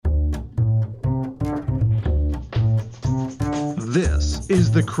This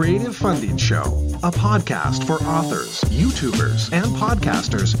is The Creative Funding Show, a podcast for authors, YouTubers, and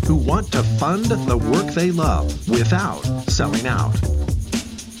podcasters who want to fund the work they love without selling out.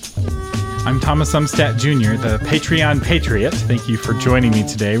 I'm Thomas Umstattd Jr., the Patreon Patriot. Thank you for joining me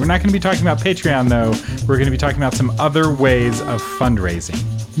today. We're not going to be talking about Patreon, though. We're going to be talking about some other ways of fundraising.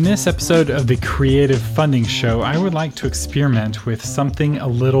 In this episode of the Creative Funding Show, I would like to experiment with something a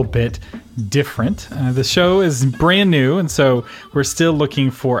little bit different. The show is brand new, and so we're still looking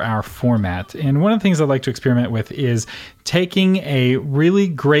for our format. And one of the things I'd like to experiment with is taking a really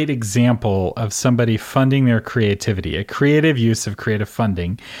great example of somebody funding their creativity, a creative use of creative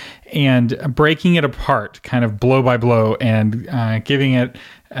funding, and breaking it apart kind of blow by blow and giving it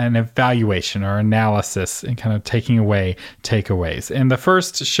an evaluation or analysis and kind of taking away takeaways. And the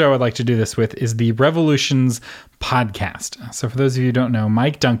first show I'd like to do this with is the Revolutions podcast. So for those of you who don't know,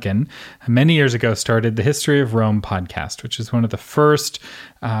 Mike Duncan, many years ago, started the History of Rome podcast, which is one of the first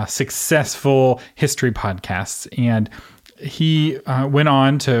successful history podcasts. And he went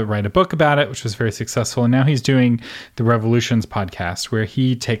on to write a book about it, which was very successful. And now he's doing the Revolutions podcast, where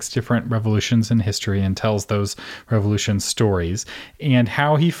he takes different revolutions in history and tells those revolution stories. And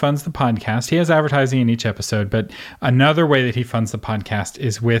how he funds the podcast, he has advertising in each episode, but another way that he funds the podcast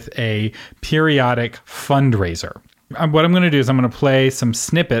is with a periodic fundraiser. What I'm going to do is I'm going to play some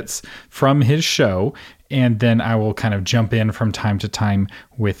snippets from his show, and then I will kind of jump in from time to time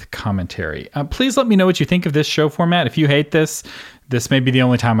with commentary. Please let me know what you think of this show format. If you hate this, this may be the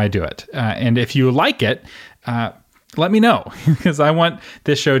only time I do it. And if you like it, let me know, because I want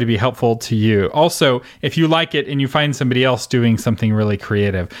this show to be helpful to you. Also, if you like it and you find somebody else doing something really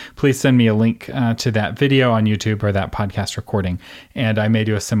creative, please send me a link to that video on YouTube or that podcast recording, and I may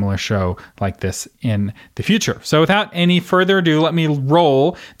do a similar show like this in the future. So without any further ado, let me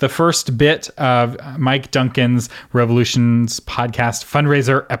roll the first bit of Mike Duncan's Revolutions podcast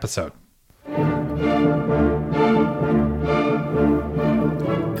fundraiser episode.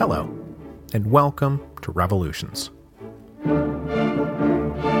 Hello, and welcome to Revolutions.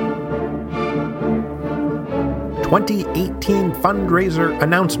 2018 fundraiser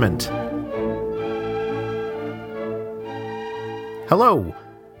announcement. Hello,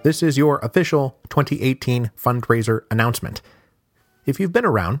 this is your official 2018 fundraiser announcement. If you've been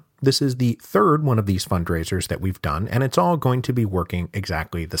around, this is the third one of these fundraisers that we've done, and it's all going to be working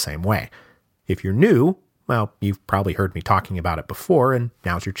exactly the same way. If you're new, well, you've probably heard me talking about it before, and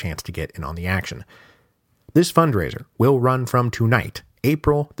now's your chance to get in on the action. This fundraiser will run from tonight,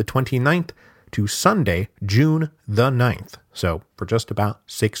 April the 29th, to Sunday, June the 9th. So for just about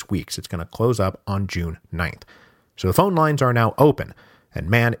 6 weeks, it's going to close up on June 9th. So the phone lines are now open, and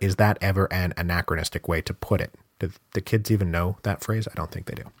man, is that ever an anachronistic way to put it. Do the kids even know that phrase? I don't think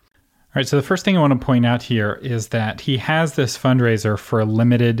they do. All right, so the first thing I want to point out here is that he has this fundraiser for a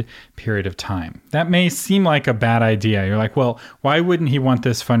limited period of time. That may seem like a bad idea. You're like, well, why wouldn't he want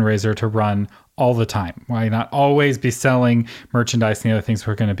this fundraiser to run all the time? Why not always be selling merchandise and the other things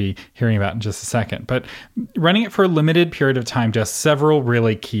we're going to be hearing about in just a second? But running it for a limited period of time does several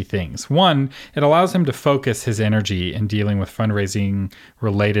really key things. One, it allows him to focus his energy in dealing with fundraising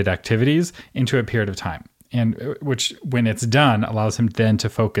related activities into a period of time. And which, when it's done, allows him then to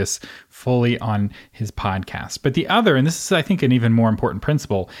focus fully on his podcast. But the other, and this is, I think, an even more important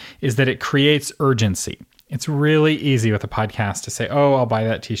principle, is that it creates urgency. It's really easy with a podcast to say, oh, I'll buy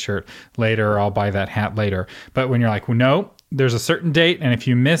that t-shirt later, or I'll buy that hat later. But when you're like, well, no, there's a certain date, and if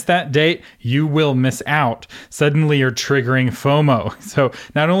you miss that date, you will miss out. Suddenly you're triggering FOMO. So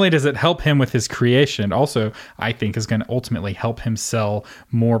not only does it help him with his creation, also I think is going to ultimately help him sell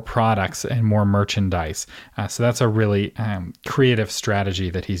more products and more merchandise. So that's a really creative strategy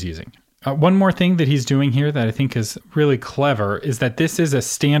that he's using. One more thing that he's doing here that I think is really clever is that this is a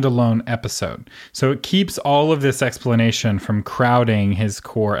standalone episode. So it keeps all of this explanation from crowding his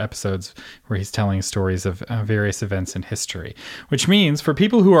core episodes where he's telling stories of various events in history, which means for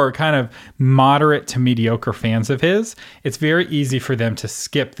people who are kind of moderate to mediocre fans of his, it's very easy for them to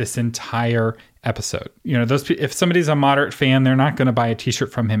skip this entire episode. You know, if somebody's a moderate fan, they're not going to buy a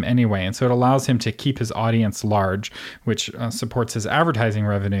t-shirt from him anyway. And so it allows him to keep his audience large, which supports his advertising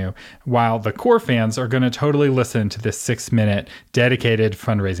revenue, while the core fans are going to totally listen to this 6-minute dedicated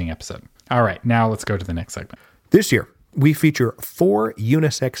fundraising episode. All right, now let's go to the next segment. This year, we feature 4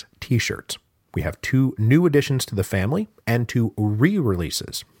 unisex t-shirts. We have 2 new additions to the family and 2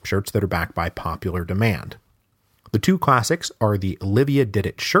 re-releases, shirts that are backed by popular demand. The 2 classics are the Olivia Did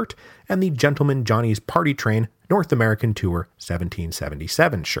It shirt and the Gentleman Johnny's Party Train North American Tour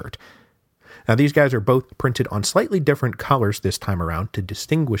 1777 shirt. Now, these guys are both printed on slightly different colors this time around to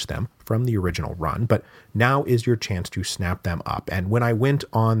distinguish them from the original run, but now is your chance to snap them up. And when I went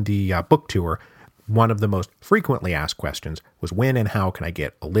on the book tour, one of the most frequently asked questions was when and how can I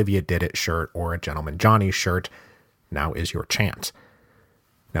get Olivia Did It shirt or a Gentleman Johnny shirt? Now is your chance.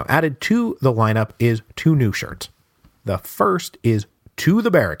 Now, added to the lineup is 2 new shirts. The first is To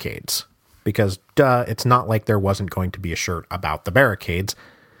the Barricades, because it's not like there wasn't going to be a shirt about the barricades.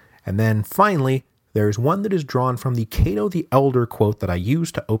 And then finally, there's one that is drawn from the Cato the Elder quote that I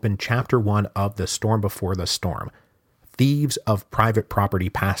used to open Chapter 1 of The Storm Before the Storm. Thieves of private property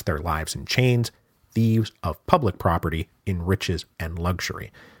pass their lives in chains. Thieves of public property in riches and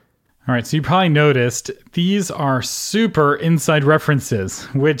luxury. All right, so you probably noticed these are super inside references,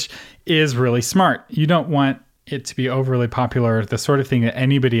 which is really smart. You don't want it to be overly popular, the sort of thing that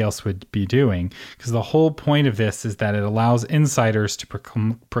anybody else would be doing, because the whole point of this is that it allows insiders to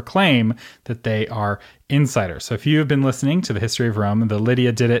proclaim that they are insiders. So if you have been listening to the History of Rome, the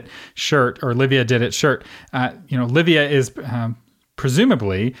Livia Did It shirt, Livia is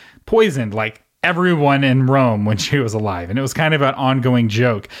presumably poisoned like everyone in Rome when she was alive. And it was kind of an ongoing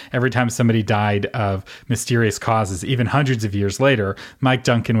joke. Every time somebody died of mysterious causes, even hundreds of years later, Mike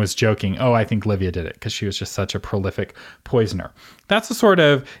Duncan was joking, oh, I think Livia did it, because she was just such a prolific poisoner. That's a sort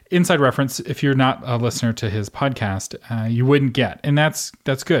of inside reference, if you're not a listener to his podcast, you wouldn't get. And that's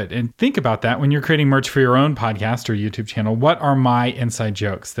good. And think about that when you're creating merch for your own podcast or YouTube channel. What are my inside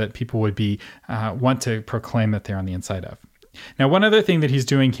jokes that people would be want to proclaim that they're on the inside of? Now, one other thing that he's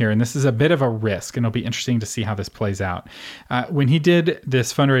doing here, and this is a bit of a risk, and it'll be interesting to see how this plays out. When he did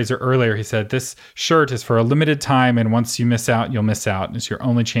this fundraiser earlier, he said, this shirt is for a limited time, and once you miss out, you'll miss out. It's your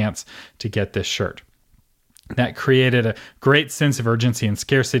only chance to get this shirt. That created a great sense of urgency and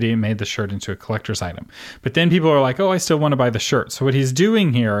scarcity and made the shirt into a collector's item. But then people are like, oh, I still want to buy the shirt. So what he's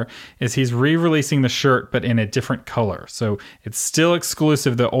doing here is he's re-releasing the shirt, but in a different color. So it's still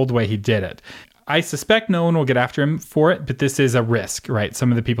exclusive the old way he did it. I suspect no one will get after him for it, but this is a risk, right? Some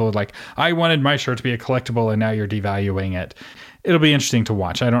of the people are like, I wanted my shirt to be a collectible and now you're devaluing it. It'll be interesting to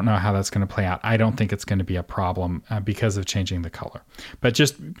watch. I don't know how that's going to play out. I don't think it's going to be a problem because of changing the color. But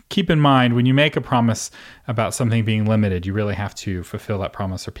just keep in mind, when you make a promise about something being limited, you really have to fulfill that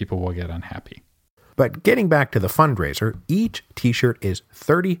promise or people will get unhappy. But getting back to the fundraiser, each t-shirt is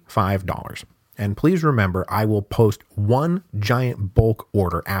 $35. And please remember, I will post one giant bulk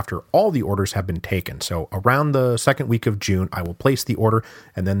order after all the orders have been taken. So around the second week of June, I will place the order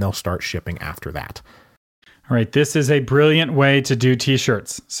and then they'll start shipping after that. All right, this is a brilliant way to do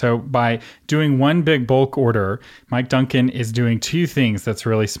t-shirts. So by doing one big bulk order, Mike Duncan is doing 2 things that's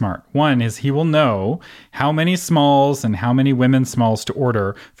really smart. One is he will know how many smalls and how many women's smalls to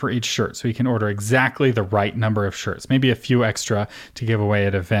order for each shirt. So he can order exactly the right number of shirts, maybe a few extra to give away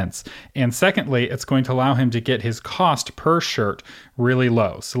at events. And secondly, it's going to allow him to get his cost per shirt really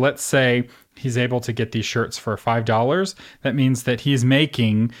low. So let's say he's able to get these shirts for $5. That means that he's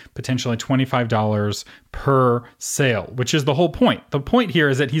making potentially $25 per sale, which is the whole point. The point here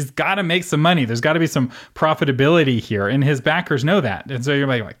is that he's got to make some money. There's got to be some profitability here, and his backers know that. And so you're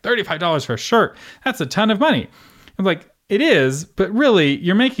like $35 for a shirt. That's a ton of money. I'm like, it is, but really,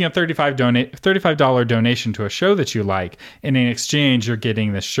 you're making a $35 donation to a show that you like, and in exchange, you're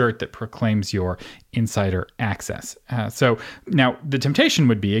getting this shirt that proclaims your insider access. So now the temptation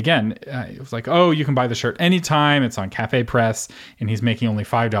would be, again, it was like, oh, you can buy the shirt anytime. It's on Cafe Press, and he's making only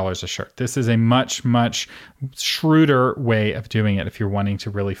 $5 a shirt. This is a much, much shrewder way of doing it if you're wanting to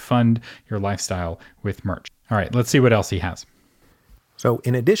really fund your lifestyle with merch. All right, let's see what else he has. So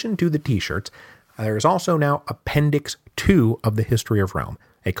in addition to the t-shirts, there is also now Appendix 2 of the History of Rome,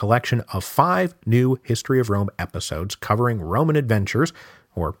 a collection of 5 new History of Rome episodes covering Roman adventures,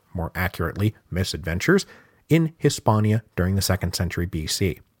 or more accurately, misadventures, in Hispania during the 2nd century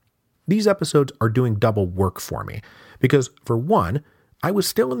BC. These episodes are doing double work for me, because for one, I was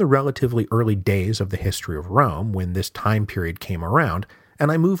still in the relatively early days of the History of Rome when this time period came around,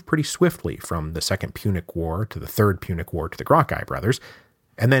 and I moved pretty swiftly from the Second Punic War to the Third Punic War to the Gracchi brothers.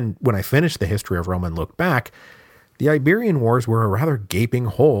 And then when I finished the History of Rome and looked back, the Iberian Wars were a rather gaping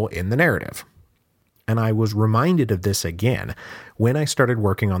hole in the narrative. And I was reminded of this again when I started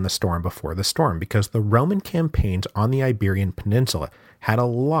working on The Storm Before the Storm, because the Roman campaigns on the Iberian Peninsula had a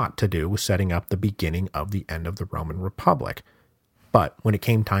lot to do with setting up the beginning of the end of the Roman Republic. But when it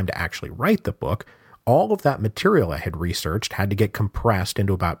came time to actually write the book, all of that material I had researched had to get compressed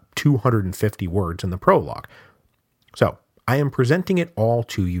into about 250 words in the prologue. So I am presenting it all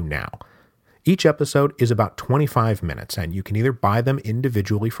to you now. Each episode is about 25 minutes, and you can either buy them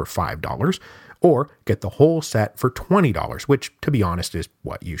individually for $5 or get the whole set for $20, which, to be honest, is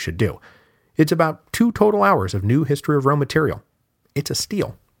what you should do. It's about 2 total hours of new History of Rome material. It's a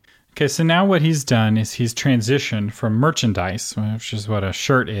steal. Okay, so now what he's done is he's transitioned from merchandise, which is what a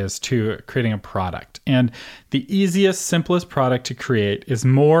shirt is, to creating a product. And the easiest, simplest product to create is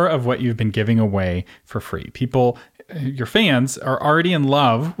more of what you've been giving away for free. People, your fans, are already in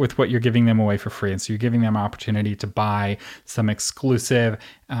love with what you're giving them away for free. And so you're giving them an opportunity to buy some exclusive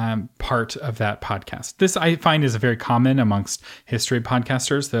part of that podcast. This I find is very common amongst history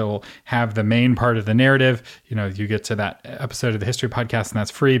podcasters. They'll have the main part of the narrative. You know, you get to that episode of the history podcast and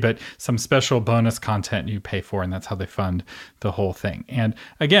that's free, but some special bonus content you pay for, and that's how they fund the whole thing. And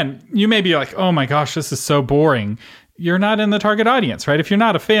again, you may be like, oh my gosh, this is so boring. You're not in the target audience, right? If you're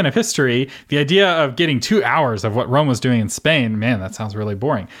not a fan of history, the idea of getting 2 hours of what Rome was doing in Spain, man, that sounds really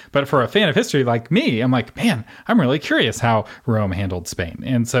boring. But for a fan of history like me, I'm like, man, I'm really curious how Rome handled Spain.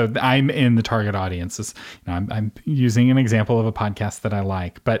 And so I'm in the target audience. I'm using an example of a podcast that I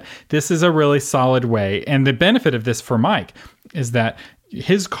like. But this is a really solid way. And the benefit of this for Mike is that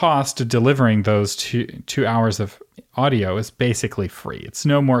his cost of delivering those two hours of audio is basically free. It's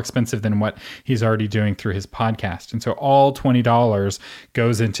no more expensive than what he's already doing through his podcast. And so all $20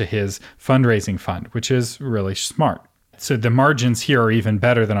 goes into his fundraising fund, which is really smart. So the margins here are even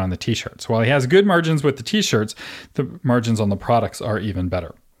better than on the t-shirts. While he has good margins with the t-shirts, the margins on the products are even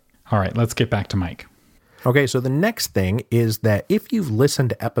better. All right, let's get back to Mike. Okay, so the next thing is that if you've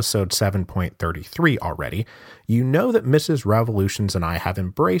listened to episode 7.33 already, you know that Mrs. Revolutions and I have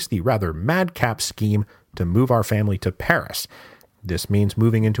embraced the rather madcap scheme to move our family to Paris. This means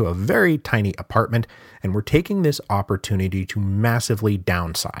moving into a very tiny apartment, and we're taking this opportunity to massively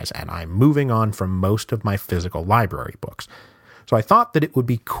downsize, and I'm moving on from most of my physical library books. So I thought that it would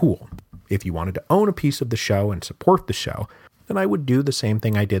be cool if you wanted to own a piece of the show and support the show, then I would do the same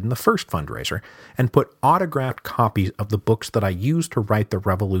thing I did in the first fundraiser and put autographed copies of the books that I used to write the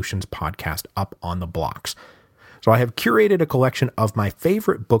Revolutions podcast up on the blocks. So I have curated a collection of my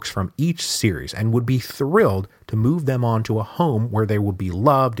favorite books from each series and would be thrilled to move them onto a home where they would be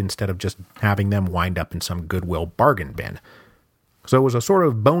loved instead of just having them wind up in some Goodwill bargain bin. So it was a sort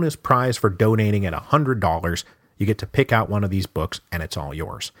of bonus prize for donating at $100. You get to pick out one of these books and it's all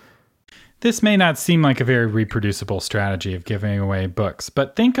yours. This may not seem like a very reproducible strategy of giving away books,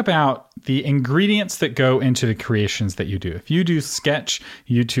 but think about the ingredients that go into the creations that you do. If you do sketch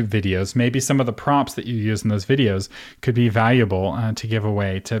YouTube videos, maybe some of the prompts that you use in those videos could be valuable to give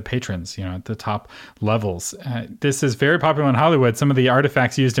away to patrons, at the top levels. This is very popular in Hollywood. Some of the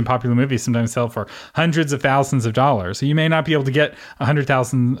artifacts used in popular movies sometimes sell for hundreds of thousands of dollars. So you may not be able to get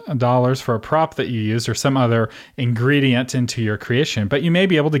 $100,000 for a prop that you used or some other ingredient into your creation, but you may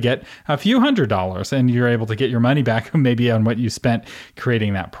be able to get a few $100 and you're able to get your money back maybe on what you spent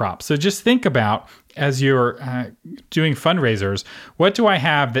creating that prop. So just think about, as you're doing fundraisers, what do I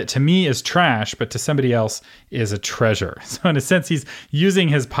have that to me is trash, but to somebody else is a treasure? So in a sense, he's using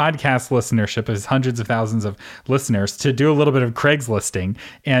his podcast listenership, his hundreds of thousands of listeners, to do a little bit of Craigslisting.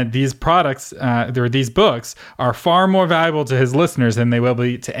 And these products, these books, are far more valuable to his listeners than they will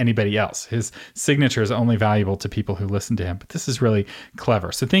be to anybody else. His signature is only valuable to people who listen to him. But this is really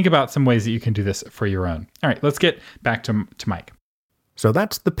clever. So think about some ways that you can do this for your own. All right, let's get back to Mike. So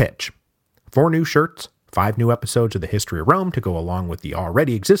that's the pitch. 4 new shirts, 5 new episodes of the History of Rome to go along with the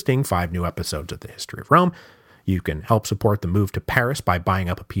already existing 5 new episodes of the History of Rome. You can help support the move to Paris by buying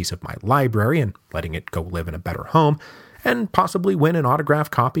up a piece of my library and letting it go live in a better home, and possibly win an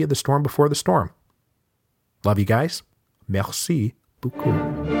autographed copy of The Storm Before the Storm. Love you guys. Merci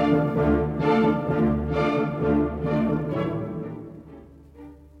beaucoup.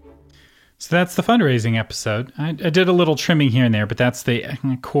 So that's the fundraising episode. I did a little trimming here and there, but that's the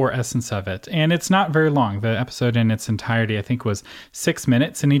core essence of it. And it's not very long. The episode in its entirety, I think, was 6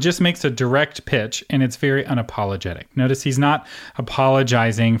 minutes. And he just makes a direct pitch, and it's very unapologetic. Notice he's not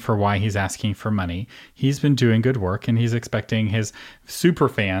apologizing for why he's asking for money. He's been doing good work, and he's expecting his super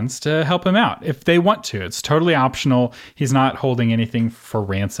fans to help him out if they want to. It's totally optional. He's not holding anything for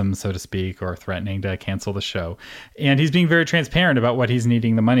ransom, so to speak, or threatening to cancel the show. And he's being very transparent about what he's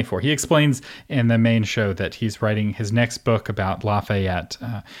needing the money for. He explains in the main show that he's writing his next book about Lafayette,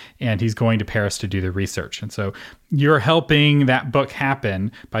 and he's going to Paris to do the research. And so you're helping that book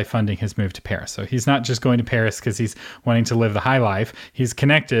happen by funding his move to Paris. So he's not just going to Paris because he's wanting to live the high life. He's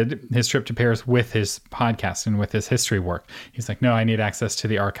connected his trip to Paris with his podcast and with his history work. He's like, no, I need access to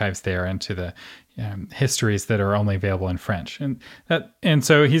the archives there and to the histories that are only available in French. And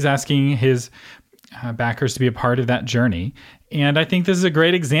so he's asking his backers to be a part of that journey. And I think this is a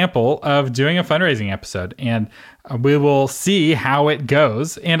great example of doing a fundraising episode. And we will see how it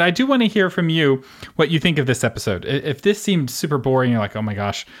goes. And I do want to hear from you what you think of this episode. If this seemed super boring, you're like, oh my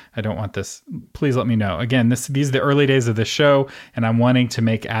gosh, I don't want this, please let me know. Again, these are the early days of the show, and I'm wanting to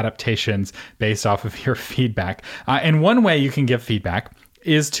make adaptations based off of your feedback. And one way you can give feedback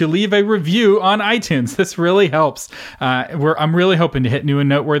is to leave a review on iTunes. This really helps. I'm really hoping to hit new and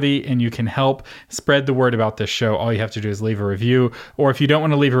noteworthy, and you can help spread the word about this show. All you have to do is leave a review, or if you don't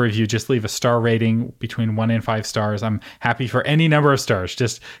want to leave a review, just leave a star rating between 1 and 5 stars. I'm happy for any number of stars.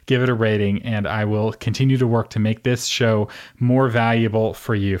 Just give it a rating, and I will continue to work to make this show more valuable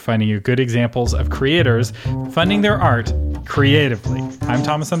for you, finding you good examples of creators funding their art creatively. I'm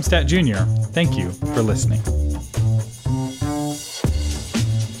Thomas Umstattd Jr. Thank you for listening.